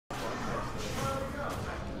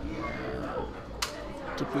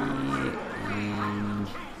Dippy, and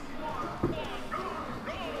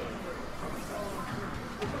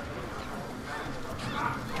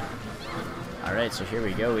alright, so here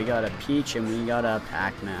we go. We got a Peach and we got a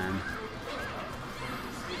Pac-Man.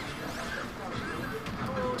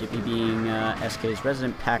 Dippy being SK's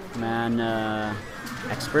resident Pac-Man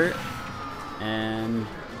expert. And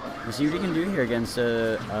we'll see what he can do here against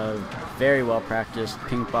a very well-practiced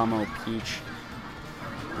Pink Bombo Peach.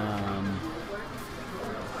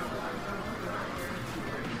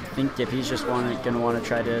 I think Dippy's just going to want to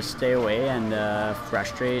try to stay away and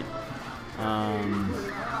frustrate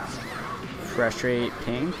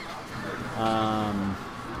Pink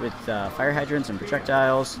with fire hydrants and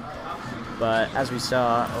projectiles. But as we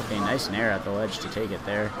saw, okay, nice nair at the ledge to take it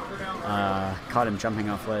there. Caught him jumping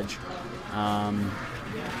off ledge.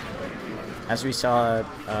 As we saw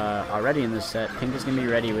already in this set, Pink is going to be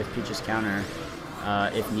ready with Peach's counter,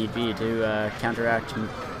 if need be, to counteract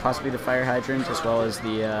possibly the fire hydrant as well as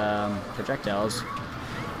the projectiles.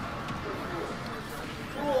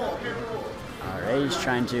 Alright, he's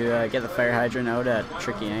trying to get the fire hydrant out at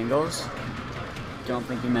tricky angles. Don't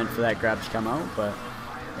think he meant for that grab to come out, but...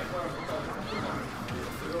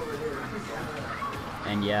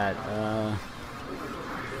 And yeah,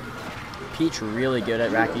 Peach really good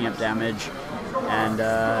at racking up damage, and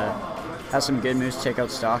has some good moves to take out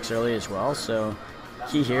stocks early as well, so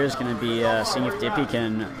key here is going to be seeing if Dippy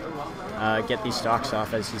can get these stocks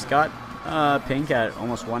off, as he's got Pink at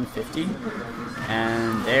almost 150,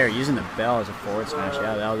 and there, using the bell as a forward smash,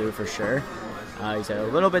 yeah, that'll do it for sure. He's at a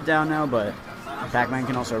little bit down now, but Pac-Man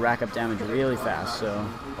can also rack up damage really fast, so,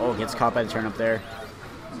 oh, gets caught by the turnip there.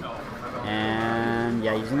 And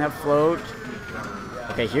yeah, using that float.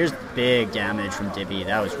 Okay, here's big damage from Dippy.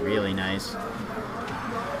 That was really nice.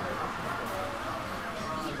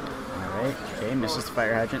 Alright, okay, misses the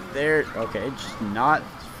fire hydrant there. Okay, just not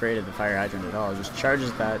afraid of the fire hydrant at all. Just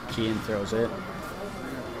charges that key and throws it.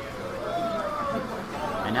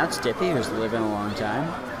 And now it's Dippy, who's living a long time.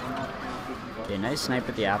 Okay, nice snipe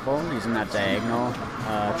at the apple, using that diagonal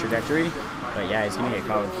trajectory. But yeah, he's going to get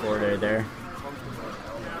caught with forward air there.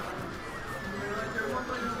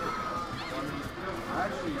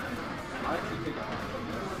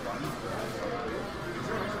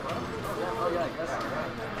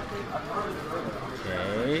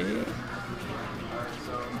 Okay.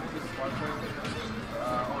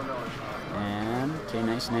 And, okay,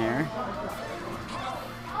 nice nair.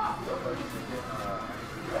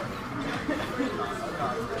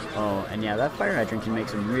 Oh, and yeah, that fire hydrant can make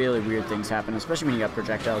some really weird things happen, especially when you got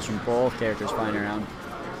projectiles from both characters flying around.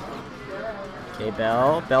 Okay,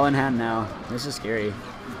 Bell in hand now. This is scary.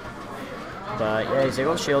 But yeah, he's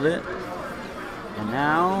able to shield it. And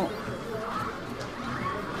now...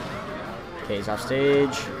 Okay, he's off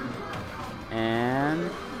stage. And...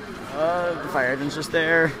 the fire hydrant's just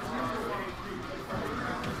there.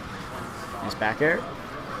 Nice back air.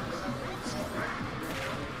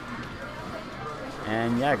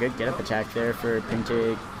 And yeah, good get-up attack there for Pink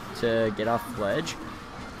to get off the ledge.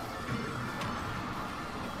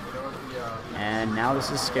 And now this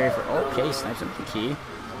is scary for... Okay, snipes up the key.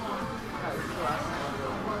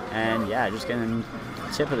 And yeah, just getting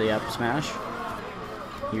tip of the up smash.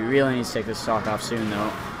 He really needs to take this stock off soon,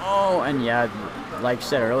 though. Oh, and yeah, like I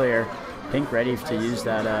said earlier, Pink ready to use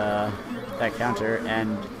that that counter.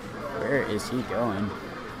 And where is he going?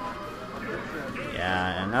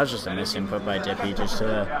 Yeah, and that was just a misinput by Dippy, just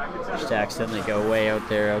to accidentally go way out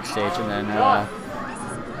there, outstage, and then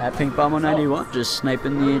at Pink Bombo 91, just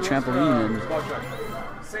sniping the trampoline,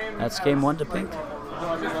 and that's game 1 to Pink.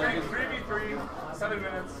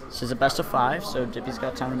 This is a best of 5, so Dippy's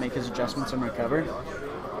got time to make his adjustments and recover.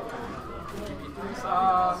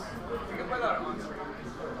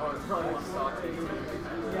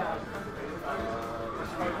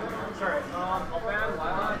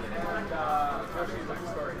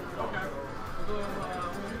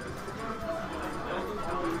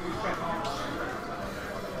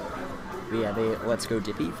 We have a Let's Go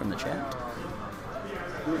Dippy from the chat.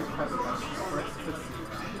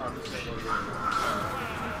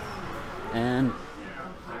 And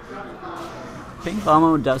Pink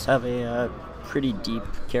Bombo does have a pretty deep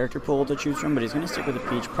character pool to choose from, but he's going to stick with the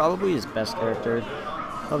Peach, probably his best character,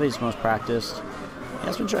 probably his most practiced. He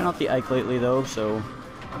has been trying out the Ike lately though, so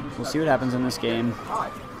we'll see what happens in this game.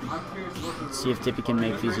 Let's see if Dippy can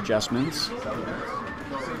make these adjustments.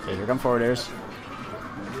 Okay, here come forward airs.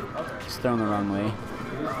 He's thrown the wrong way.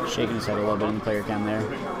 Shaking his head a little bit in the player cam there.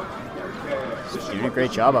 He's doing a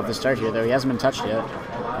great job off the start here though. He hasn't been touched yet.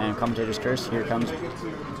 And commentator's curse, here comes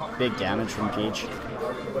big damage from Peach.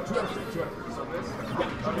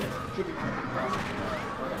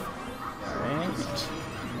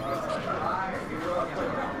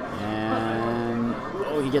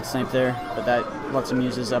 gets sniped there, but that lets him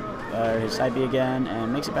use his side B again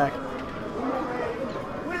and makes it back.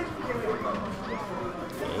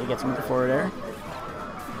 Okay, he gets him with the forward air.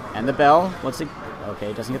 And the bell.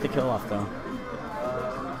 Okay, doesn't get the kill off though.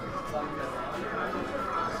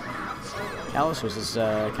 Callus was his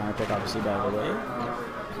counter pick, obviously, by the way.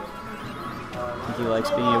 I think he likes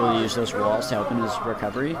being able to use those walls to help in his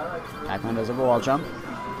recovery. Pac-Man does have a wall jump.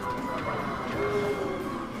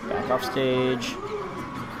 Back off stage.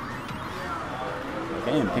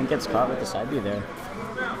 Okay, and Pink gets caught with the side B there.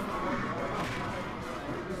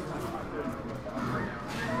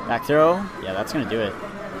 Back throw. Yeah, that's going to do it.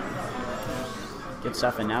 Good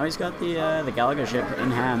stuff. And now he's got the Galaga ship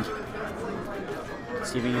in hand.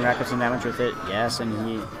 See if he can rack up some damage with it. Yes, and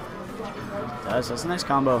he does. That's a nice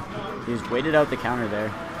combo. He's waited out the counter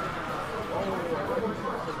there.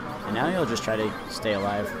 And now he'll just try to stay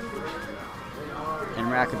alive. And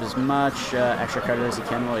rack up as much extra credit as he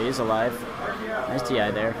can while he is alive. Nice TI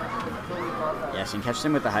there. Yes, and catches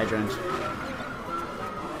him with the hydrant.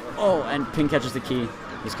 Oh, and Pink catches the key.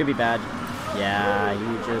 This could be bad. Yeah,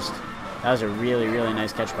 that was a really, really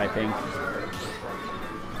nice catch by Pink.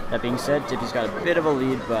 That being said, Dippy's got a bit of a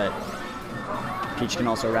lead, but Peach can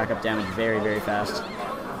also rack up damage very, very fast.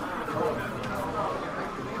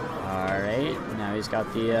 Alright, now he's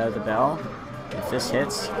got the bell. If this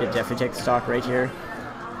hits, he could definitely take the stock right here.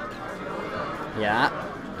 Yeah.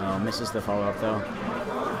 Oh, misses the follow-up though.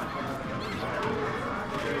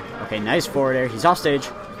 Okay, nice forward air. He's off stage.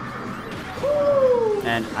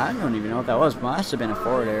 And I don't even know what that was. Must have been a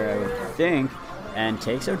forward air, I would think. And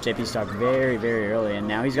takes out Dippy stock very, very early. And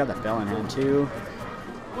now he's got the bell in hand too.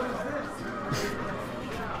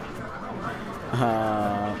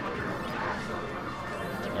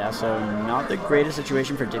 Yeah, so not the greatest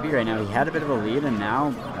situation for Dippy right now. He had a bit of a lead, and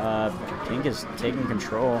now Pink is taking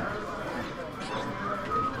control.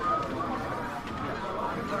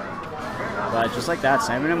 But just like that,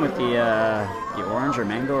 sniping him with the orange or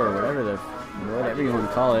mango or whatever you want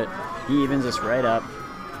to call it, he evens us right up.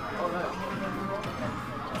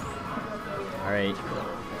 Alright,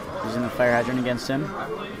 using the fire hydrant against him.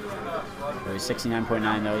 Oh, he's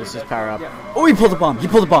 69.9 though. This is power up. Oh, he pulled the bomb! He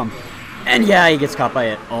pulled the bomb! And yeah, he gets caught by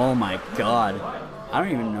it. Oh my god. I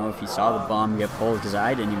don't even know if he saw the bomb get pulled because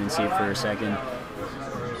I didn't even see it for a second.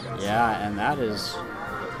 Yeah, and that's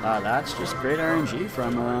just great RNG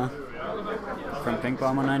from Pink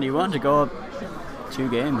Bomb 191 to go up 2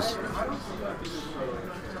 games.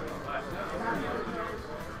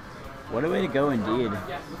 What a way to go indeed.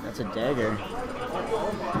 That's a dagger.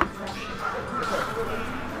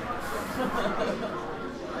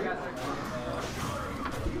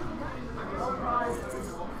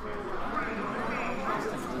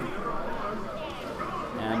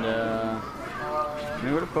 And I'm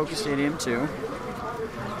gonna go to Poke Stadium too.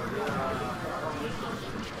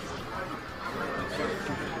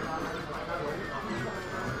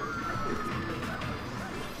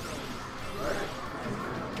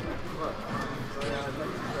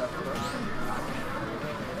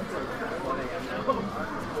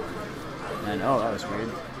 And oh, that was weird.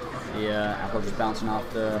 The apple just bouncing off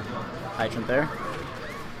the hydrant there.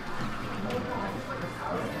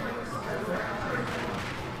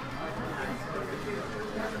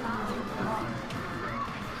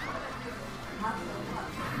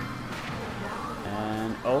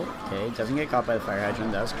 And oh, okay, doesn't get caught by the fire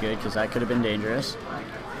hydrant. That was good because that could have been dangerous.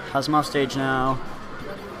 Has him off stage now.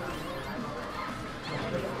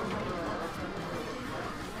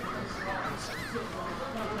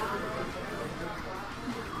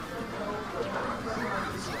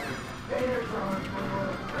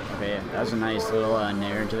 Okay, that was a nice little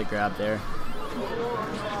nair into the grab there.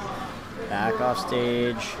 Back off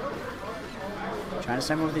stage. Trying to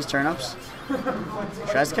snipe him with these turnips.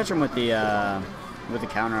 Tries to catch him with the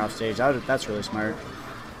counter off stage. That's really smart.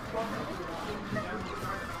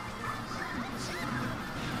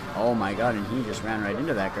 Oh my god, and he just ran right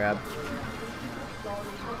into that grab.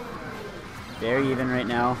 Very even right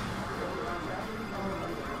now.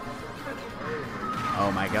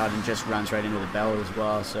 Oh my god, and just runs right into the bell as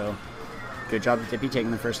well, so good job of Dippy taking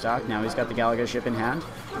the first stock. Now he's got the Galaga ship in hand.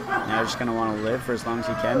 Now he's just going to want to live for as long as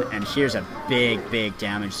he can, and here's a big, big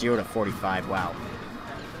damage, 0 to 45, wow.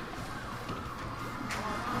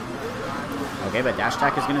 Okay, but dash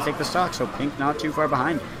attack is going to take the stock, so Pink not too far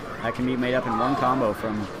behind. That can be made up in one combo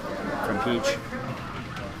from Peach.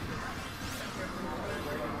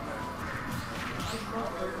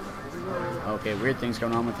 Okay, weird things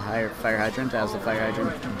going on with the fire hydrant, as the fire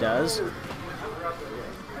hydrant does.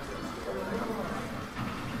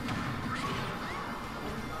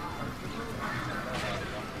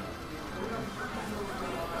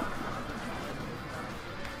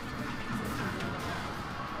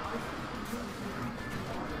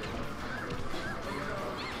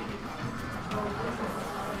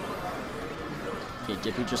 Okay,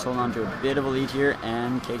 Dippy just holding on to a bit of a lead here,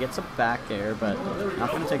 and K gets a back air, but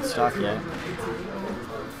not going to take the stock yet.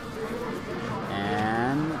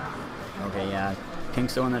 And, okay, yeah,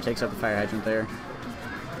 Pink's the one that takes out the fire hydrant there.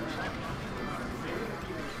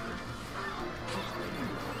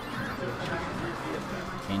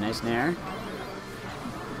 Okay, nice nair.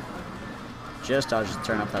 Just dodged the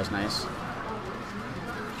turn up, that was nice.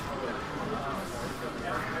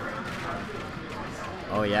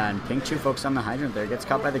 Oh yeah, and Pink 2 focused on the hydrant there, gets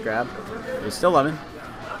caught by the grab. He's still loving.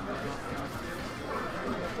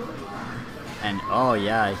 And oh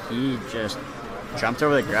yeah, he just jumped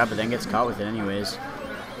over the grab but then gets caught with it anyways.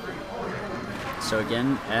 So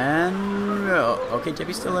again, and okay,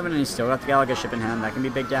 Dippy's still living and he's still got the Galaga ship in hand. That can be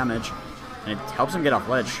big damage. And it helps him get off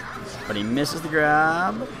ledge. But he misses the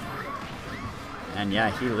grab. And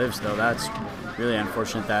yeah, he lives though. That's really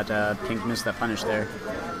unfortunate that Pink missed that punish there.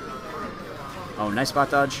 Oh, nice spot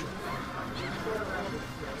dodge.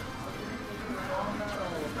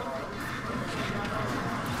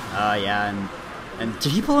 Yeah, and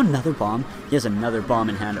did he pull another bomb? He has another bomb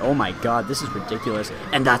in hand. Oh my god, this is ridiculous.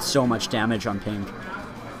 And that's so much damage on Pink.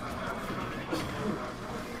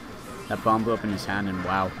 That bomb blew up in his hand and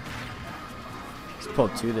wow. He's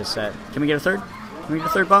pulled 2 this set. Can we get a third? Can we get a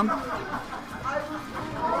third bomb?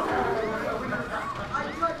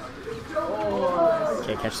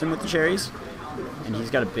 Okay, catches him with the cherries. And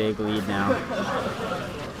he's got a big lead now.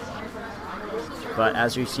 But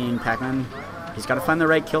as we've seen, Pac-Man, he's got to find the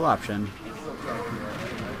right kill option.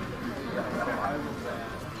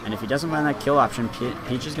 And if he doesn't find that kill option,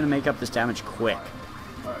 Peach is going to make up this damage quick.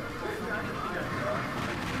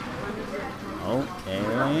 Okay.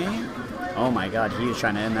 Oh my god, he was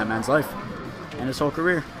trying to end that man's life. And his whole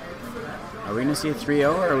career. Are we going to see a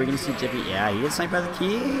 3-0 or are we going to see Dippy? Yeah, he gets sniped by the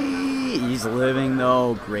key. He's living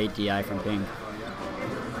though. Great DI from Pink.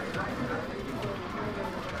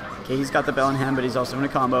 Okay, he's got the bell in hand, but he's also in a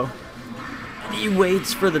combo. And he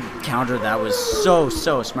waits for the counter. That was so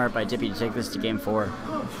smart by Dippy to take this to game 4.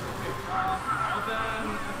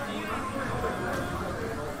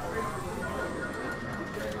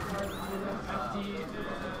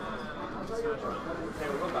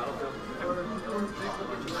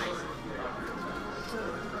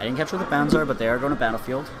 I didn't catch where the bounds are, but they are going to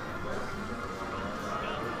Battlefield.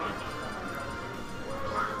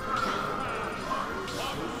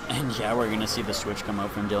 And yeah, we're going to see the switch come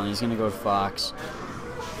out from Dylan. He's going to go with Fox.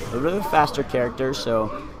 A little bit of a faster character,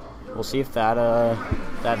 so we'll see if that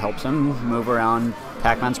that helps him move around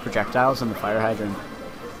Pac-Man's projectiles and the fire hydrant.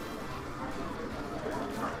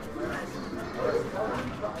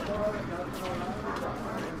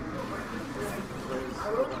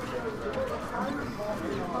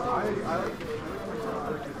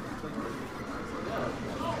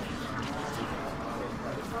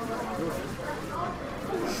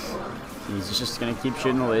 He's just going to keep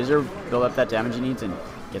shooting the laser, build up that damage he needs, and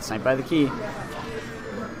get sniped by the key.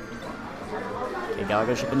 Okay,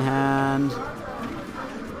 Galaga ship in hand.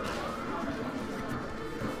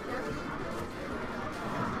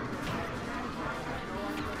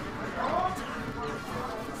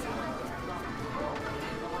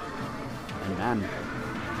 And man,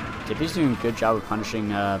 Dippy's doing a good job of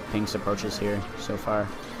punishing Pink's approaches here so far.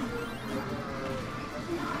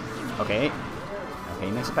 Okay. Okay,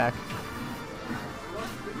 he makes it back.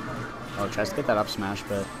 Oh, tries to get that up smash,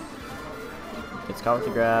 but gets caught with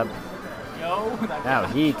the grab. Yo, wow,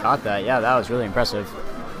 he caught that. Yeah, that was really impressive.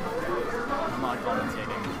 I'm not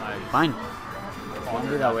commentating. Fine. I'll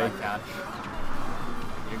do that way. Catch.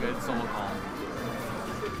 You're good, so we'll call.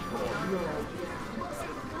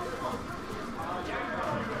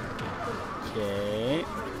 Okay.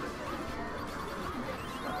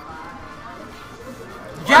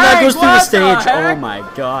 Yang, and that goes through the stage. The Oh my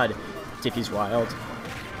god. Dippy's wild.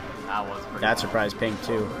 That was pretty That surprised Pink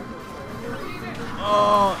too.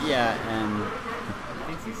 Oh, yeah, and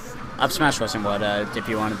up smash wasn't what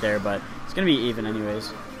Dippy wanted there, but it's going to be even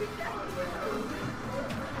anyways.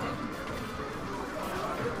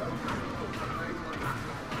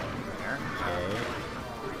 Okay.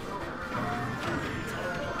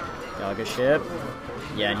 Galaga ship.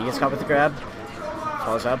 Yeah, and he gets caught with the grab.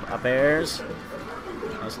 Follows up airs.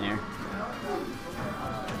 Nice nair.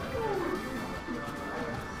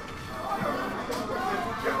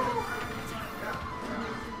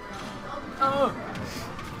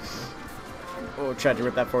 Oh, tried to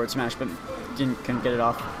rip that forward smash, but couldn't get it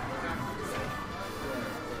off.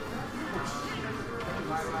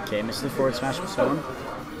 Okay, missed the forward smash with Stone.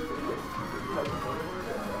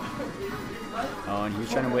 Oh, and he was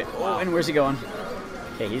trying to wait. Oh, and where's he going?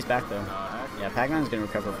 Okay, he's back though. Yeah, Pac-Man's gonna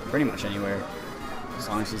recover pretty much anywhere, as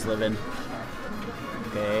long as he's living.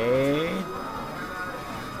 Okay.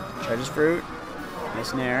 Charges fruit.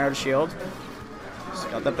 Nice nair out of shield. He's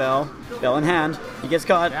got the bell. Bell in hand. He gets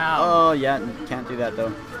caught. Down. Oh, yeah. Can't do that,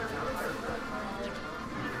 though.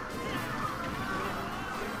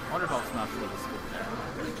 I wonder if I'll smash with a scoop there.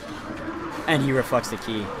 And he reflects the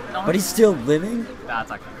key. No. But he's still living?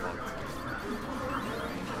 That's actually fucked.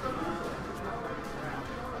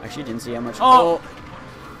 Actually, didn't see how much. Oh!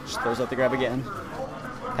 Just throws out the grab again.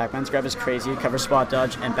 Pac-Man's grab is crazy. Cover spot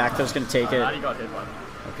dodge, and back throw's gonna take Glad it. he got hit by.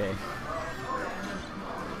 Okay.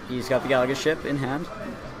 He's got the Galaga ship in hand.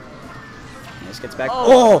 Nice gets back.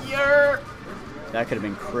 Oh! That could have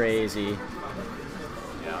been crazy.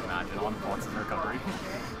 Yeah, imagine on Fox's recovery.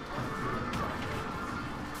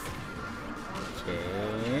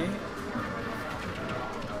 Okay.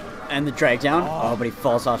 And the drag down. Oh, but he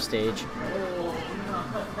falls off stage.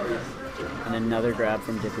 And another grab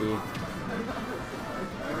from Dippy.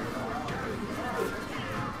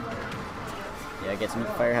 Yeah, gets him with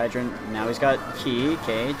the fire hydrant. Now he's got key.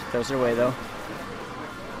 Okay, throws it away though.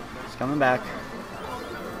 He's coming back.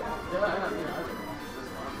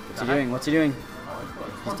 What's he doing? What's he doing?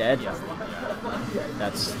 He's dead.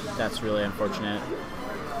 That's really unfortunate.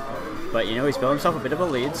 But you know, he's built himself a bit of a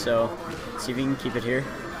lead, so let's see if he can keep it here.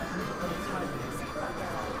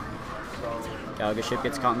 Galaga ship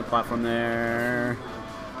gets caught on the platform there.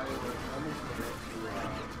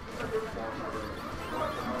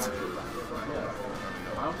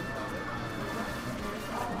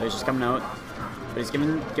 He's just coming out, but he's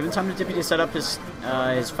given time to Dippy to set up his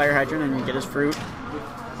fire hydrant and get his fruit.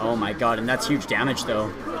 Oh my god, and that's huge damage though.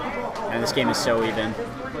 And this game is so even.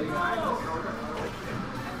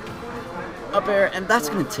 Up air, and that's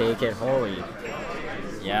gonna take it. Holy,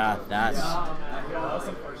 yeah, that's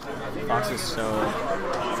Fox is so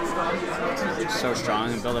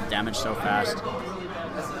strong and build up damage so fast.